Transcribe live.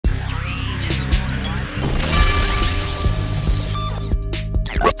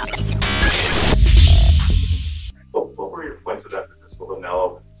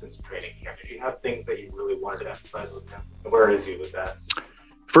plays with him? Where is he with that?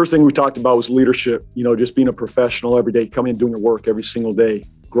 First thing we talked about was leadership, just being a professional every day, coming and doing your work every single day,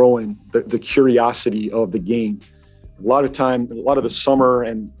 growing the curiosity of the game. A lot of the summer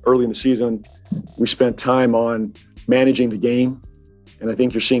and early in the season, we spent time on managing the game. And I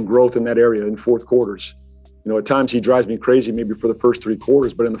think you're seeing growth in that area in fourth quarters. At times he drives me crazy maybe for the first 3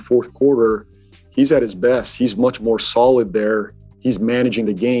 quarters, but in the fourth quarter, he's at his best. He's much more solid there. He's managing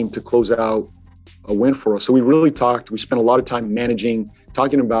the game to close out a win for us. So we spent a lot of time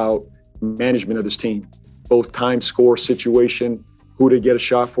talking about management of this team, both time, score, situation, who to get a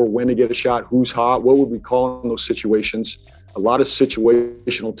shot for, when to get a shot, who's hot, what would we call in those situations. A lot of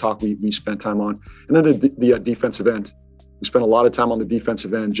situational talk we spent time on. And then the defensive end. We spent a lot of time on the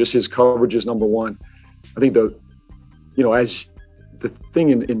defensive end. Just his coverage is number one. I think as the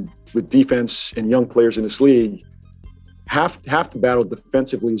thing with defense and young players in this league, half the battle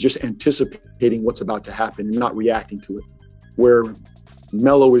defensively is just anticipating what's about to happen and not reacting to it. Where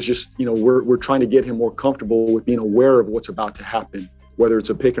Melo is just, we're trying to get him more comfortable with being aware of what's about to happen, whether it's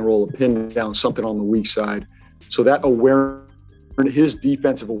a pick and roll, a pin down, something on the weak side. So that awareness, his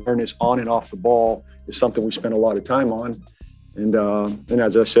defensive awareness on and off the ball is something we spend a lot of time on. And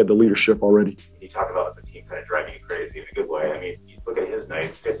as I said, the leadership already. You talk about the team kind of driving you crazy in a good way. I mean, you look at his night,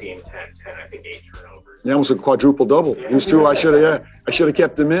 15, 10, 10, I think 8 turnovers. Yeah, almost a quadruple double. Yeah. It was true. I should have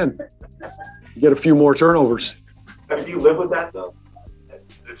kept him in. Get a few more turnovers. I mean, do you live with that though?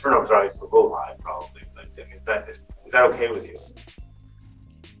 The turnovers are obviously a little high probably, but is that okay with you?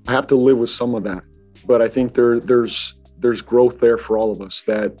 I have to live with some of that, but I think there's growth there for all of us,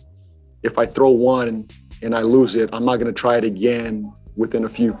 that if I throw one and I lose it, I'm not going to try it again within a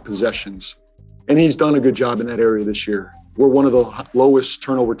few possessions. And he's done a good job in that area this year. We're one of the lowest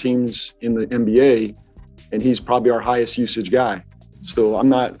turnover teams in the NBA, and he's probably our highest usage guy. So I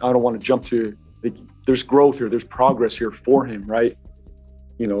don't want to jump to, there's growth here, there's progress here for him, right?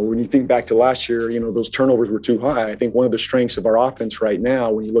 When you think back to last year, those turnovers were too high. I think one of the strengths of our offense right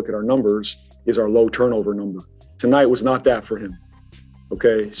now, when you look at our numbers, is our low turnover number. Tonight was not that for him.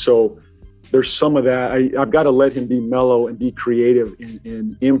 Okay, so there's some of that. I've got to let him be mellow and be creative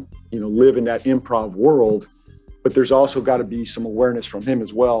and live in that improv world. But there's also got to be some awareness from him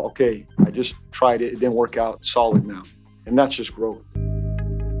as well. Okay, I just tried it. It didn't work out solid now. And that's just growth.